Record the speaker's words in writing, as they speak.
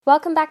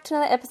Welcome back to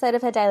another episode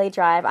of Her Daily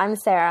Drive. I'm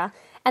Sarah,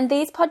 and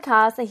these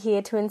podcasts are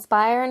here to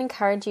inspire and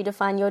encourage you to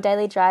find your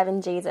daily drive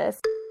in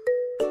Jesus.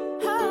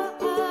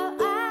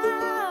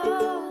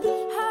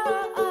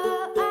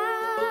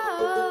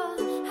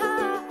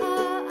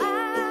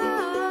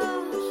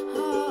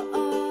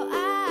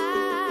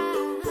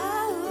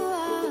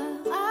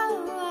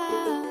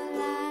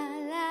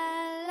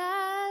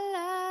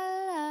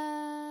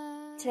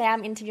 Today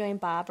I'm interviewing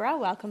Barbara.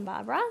 Welcome,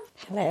 Barbara.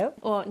 Hello.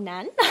 Or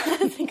Nan.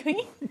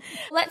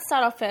 Let's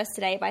start off first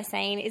today by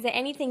saying, is there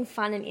anything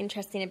fun and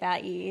interesting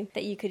about you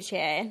that you could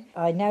share?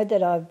 I know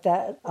that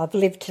I've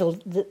lived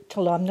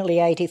till I'm nearly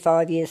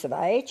 85 years of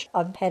age.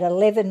 I've had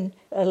 11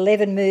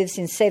 moves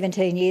in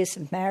 17 years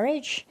of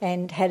marriage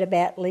and had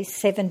about at least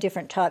 7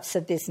 different types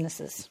of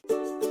businesses.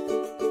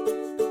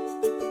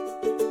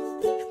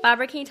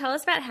 Barbara, can you tell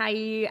us about how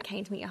you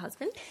came to meet your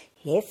husband?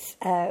 Yes.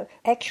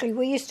 Actually,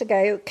 we used to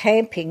go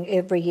camping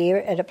every year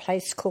at a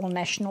place called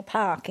National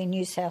Park in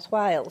New South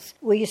Wales.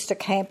 We used to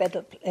camp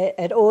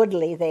at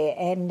Audley there,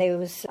 and there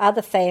was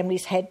other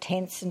families had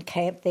tents and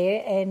camped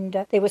there,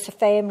 and there was a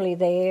family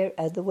there,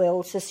 the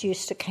Wellses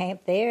used to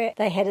camp there.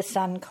 They had a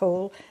son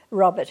called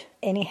Robert.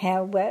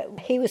 Anyhow,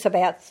 he was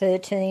about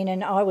 13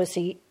 and I was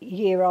a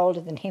year older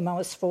than him. I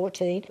was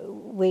 14.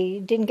 We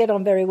didn't get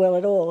on very well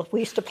at all. We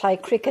used to play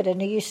cricket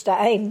and he used to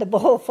aim the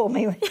ball for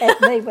me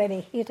at me when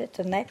he hit it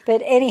and that.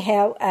 But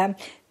anyhow,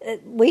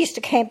 we used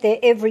to camp there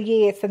every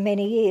year for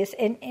many years,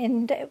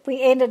 and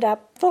we ended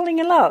up falling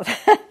in love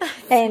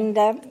and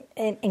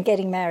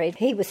getting married.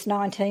 He was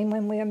 19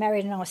 when we were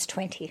married and I was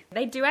 20.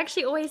 They do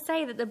actually always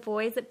say that the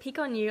boys that pick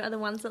on you are the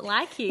ones that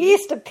like you. He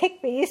used to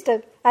pick me. He used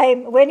to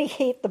aim. When he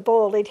hit the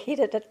ball, he'd hit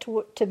it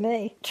to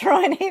me,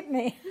 try and hit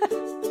me.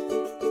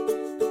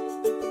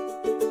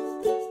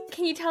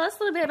 Can you tell us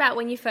a little bit about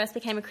when you first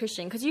became a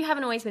Christian? Because you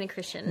haven't always been a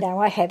Christian. No,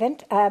 I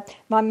haven't.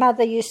 My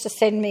mother used to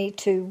send me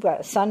to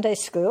Sunday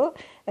school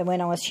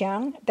when I was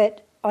young,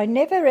 but I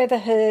never ever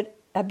heard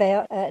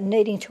about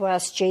needing to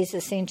ask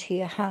Jesus into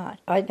your heart.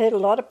 I heard a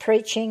lot of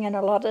preaching and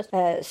a lot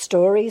of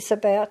stories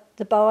about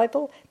the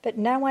Bible, but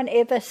no one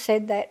ever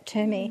said that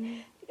to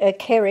me.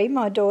 Kerry,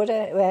 my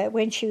daughter,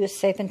 when she was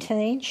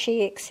 17,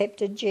 she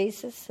accepted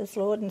Jesus as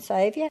Lord and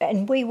Saviour.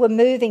 And we were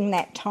moving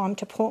that time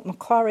to Port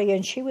Macquarie,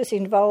 and she was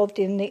involved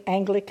in the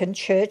Anglican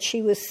Church.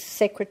 She was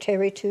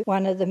secretary to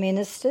one of the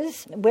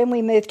ministers. When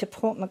we moved to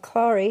Port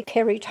Macquarie,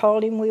 Kerry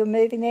told him we were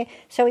moving there,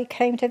 so he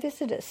came to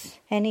visit us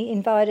and he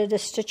invited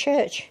us to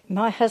church.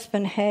 My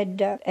husband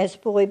had, as a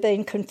boy,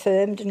 been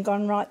confirmed and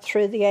gone right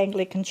through the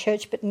Anglican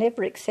Church, but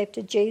never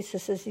accepted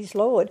Jesus as his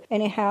Lord.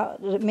 Anyhow,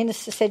 the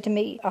minister said to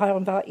me, I'll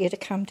invite you to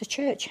come to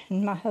church.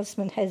 And my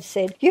husband has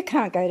said, you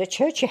can't go to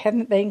church, you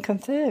haven't been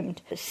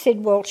confirmed.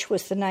 Sid Walsh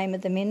was the name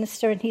of the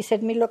minister, and he said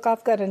to me, look,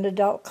 I've got an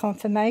adult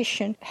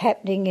confirmation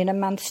happening in a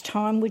month's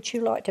time. Would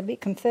you like to be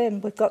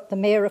confirmed? We've got the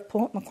Mayor of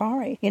Port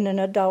Macquarie in an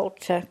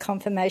adult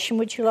confirmation.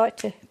 Would you like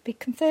to be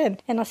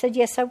confirmed? And I said,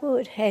 yes, I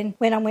would. And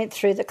when I went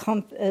through the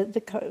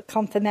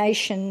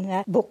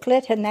confirmation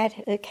booklet and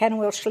that, Canon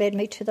Welsh led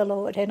me to the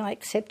Lord, and I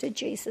accepted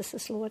Jesus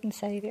as Lord and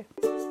Saviour.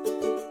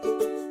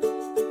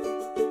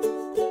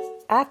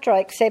 After I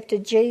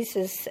accepted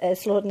Jesus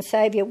as Lord and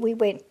Saviour, we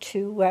went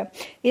to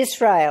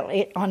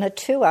Israel on a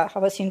tour. I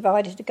was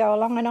invited to go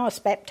along and I was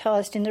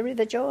baptised in the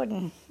River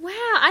Jordan. Wow,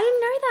 I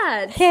didn't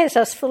know that. Yes, I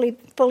was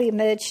fully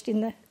immersed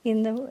in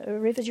the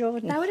River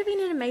Jordan. That would have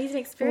been an amazing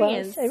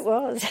experience. It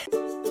was.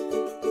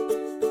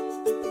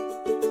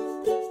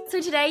 So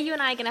today you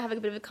and I are going to have a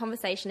bit of a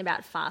conversation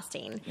about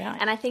fasting. Right.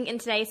 And I think in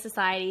today's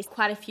society,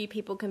 quite a few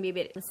people can be a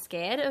bit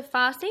scared of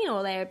fasting,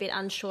 or they're a bit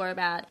unsure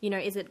about,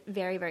 is it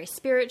very, very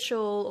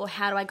spiritual, or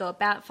how do I go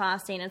about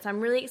fasting? And so I'm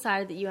really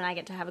excited that you and I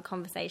get to have a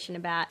conversation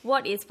about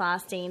what is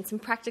fasting, some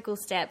practical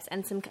steps,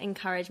 and some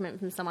encouragement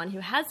from someone who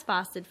has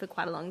fasted for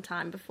quite a long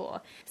time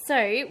before.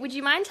 So would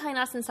you mind telling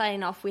us and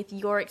starting off with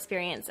your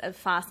experience of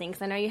fasting?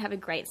 Because I know you have a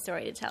great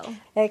story to tell.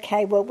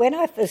 Okay, well, when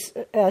I was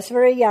a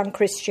very young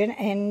Christian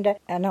and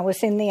I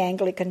was in the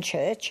Anglican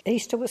Church,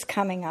 Easter was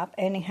coming up.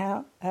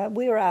 Anyhow,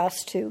 we were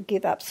asked to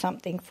give up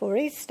something for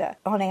Easter.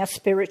 On our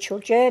spiritual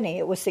journey,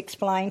 it was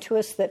explained to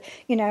us that,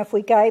 if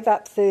we gave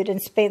up food and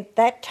spent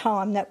that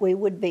time that we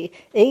would be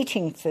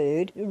eating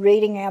food,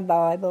 reading our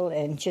Bible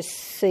and just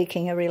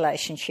seeking a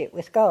relationship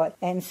with God.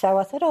 And so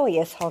I thought, oh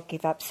yes, I'll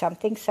give up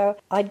something. So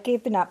I'd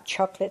given up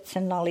chocolates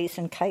and lollies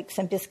and cakes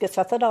and biscuits.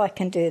 I thought, I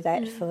can do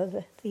that for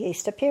the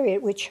Easter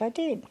period, which I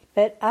did.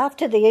 But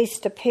after the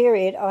Easter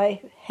period,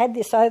 I had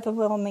this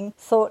overwhelming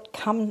thought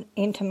come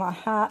into my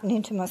heart and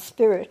into my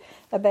spirit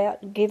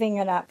about giving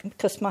it up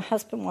because my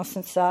husband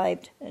wasn't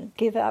saved.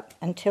 Give up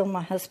until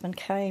my husband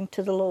came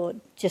to the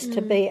Lord, just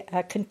to be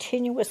a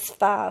continuous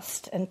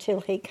fast until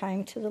he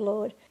came to the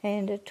Lord.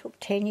 And it took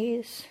 10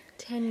 years.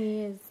 10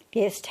 years.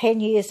 Yes, 10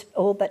 years,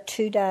 all but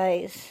 2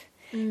 days.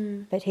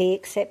 But he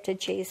accepted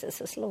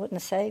Jesus as Lord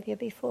and Saviour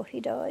before he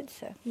died,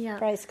 so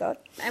praise God.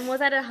 And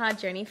was that a hard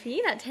journey for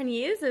you, that 10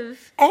 years of...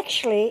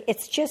 Actually,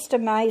 it's just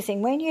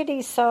amazing. When you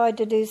decide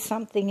to do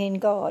something in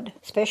God,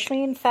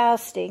 especially in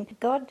fasting,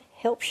 God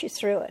helps you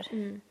through it.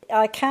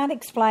 I can't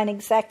explain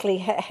exactly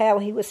how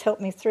he was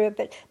helping me through it,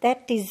 but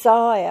that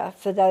desire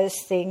for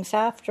those things,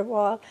 after a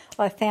while,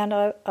 I found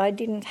I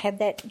didn't have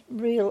that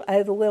real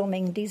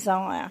overwhelming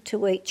desire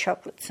to eat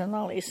chocolates and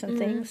lollies and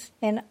things.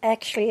 And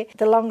actually,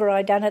 the longer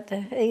I done it,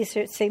 the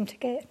easier it seemed to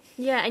get.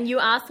 Yeah, and you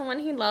are someone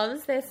who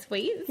loves their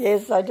sweets.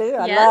 Yes, I do.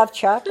 I love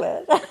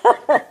chocolate.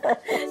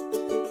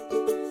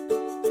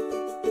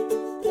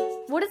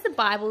 What does the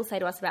Bible say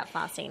to us about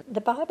fasting?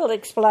 The Bible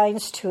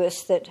explains to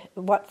us that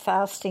what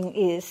fasting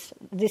is,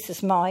 this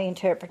is my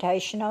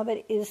interpretation of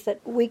it, is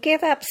that we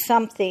give up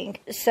something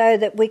so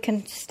that we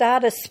can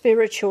start a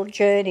spiritual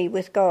journey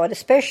with God,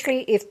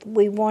 especially if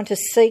we want to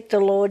seek the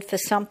Lord for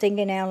something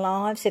in our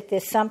lives, if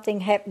there's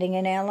something happening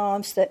in our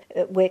lives that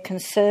we're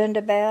concerned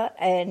about.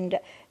 And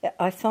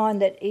I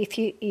find that if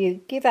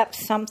you give up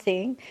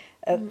something,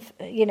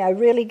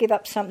 really give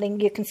up something,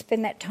 you can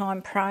spend that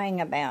time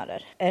praying about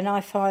it. And I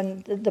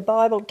find that the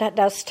Bible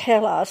does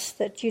tell us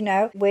that,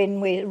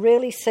 when we're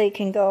really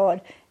seeking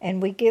God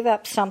and we give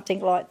up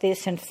something like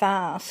this and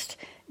fast,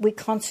 we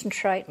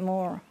concentrate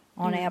more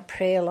on our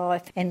prayer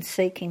life and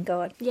seeking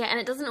God. Yeah, and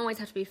it doesn't always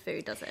have to be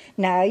food, does it?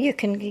 No, you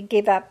can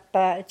give up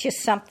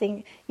just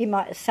something.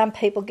 Some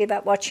people give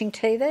up watching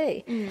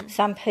TV.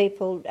 Some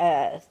people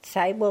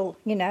say, well,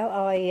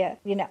 I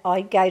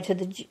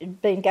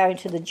been going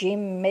to the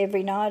gym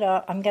every night.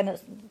 I'm going to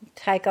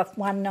take off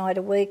one night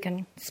a week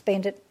and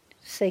spend it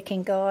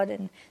seeking God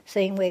and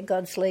seeing where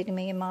God's leading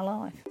me in my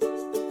life.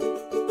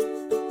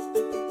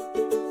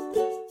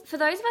 For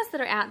those of us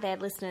that are out there,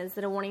 listeners,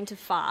 that are wanting to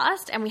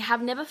fast and we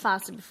have never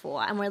fasted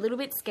before and we're a little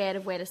bit scared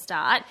of where to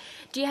start,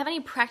 do you have any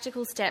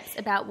practical steps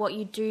about what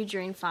you do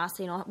during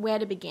fasting or where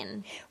to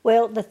begin?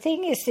 Well, the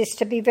thing is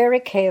to be very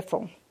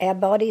careful. Our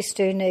bodies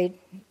do need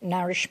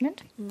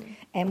nourishment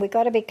and we've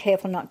got to be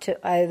careful not to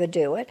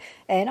overdo it.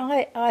 And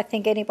I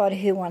think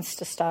anybody who wants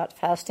to start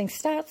fasting,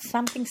 start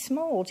something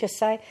small. Just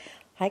say,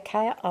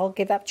 okay, I'll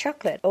give up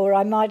chocolate, or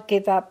I might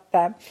give up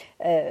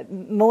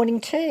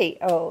morning tea,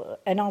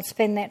 and I'll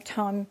spend that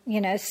time,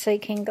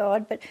 seeking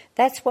God. But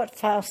that's what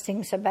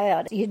fasting's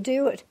about. You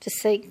do it to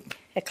seek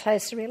a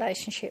closer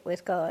relationship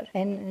with God.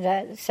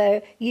 And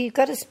so you've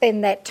got to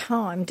spend that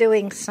time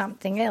doing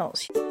something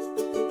else.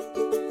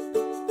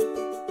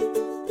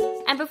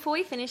 And before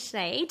we finish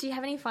today, do you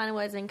have any final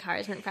words of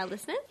encouragement for our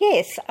listeners?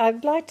 Yes,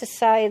 I'd like to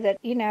say that,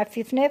 if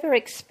you've never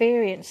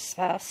experienced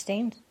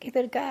fasting, give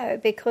it a go,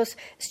 because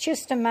it's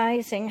just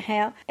amazing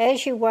how,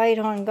 as you wait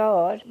on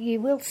God,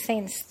 you will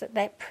sense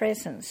that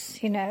presence,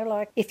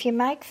 like if you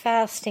make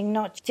fasting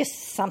not just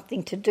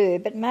something to do,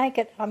 but make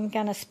it, I'm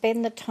going to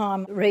spend the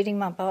time reading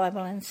my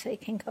Bible and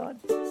seeking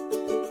God.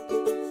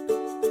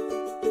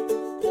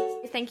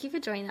 Thank you for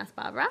joining us,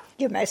 Barbara.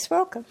 You're most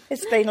welcome.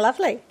 It's been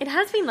lovely. It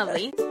has been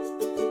lovely.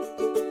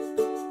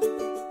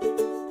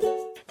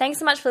 Thanks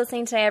so much for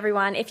listening today,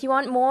 everyone. If you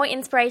want more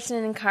inspiration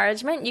and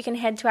encouragement, you can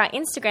head to our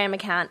Instagram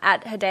account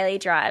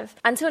 @HerDailyDrive.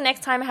 Until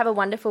next time, have a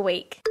wonderful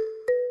week.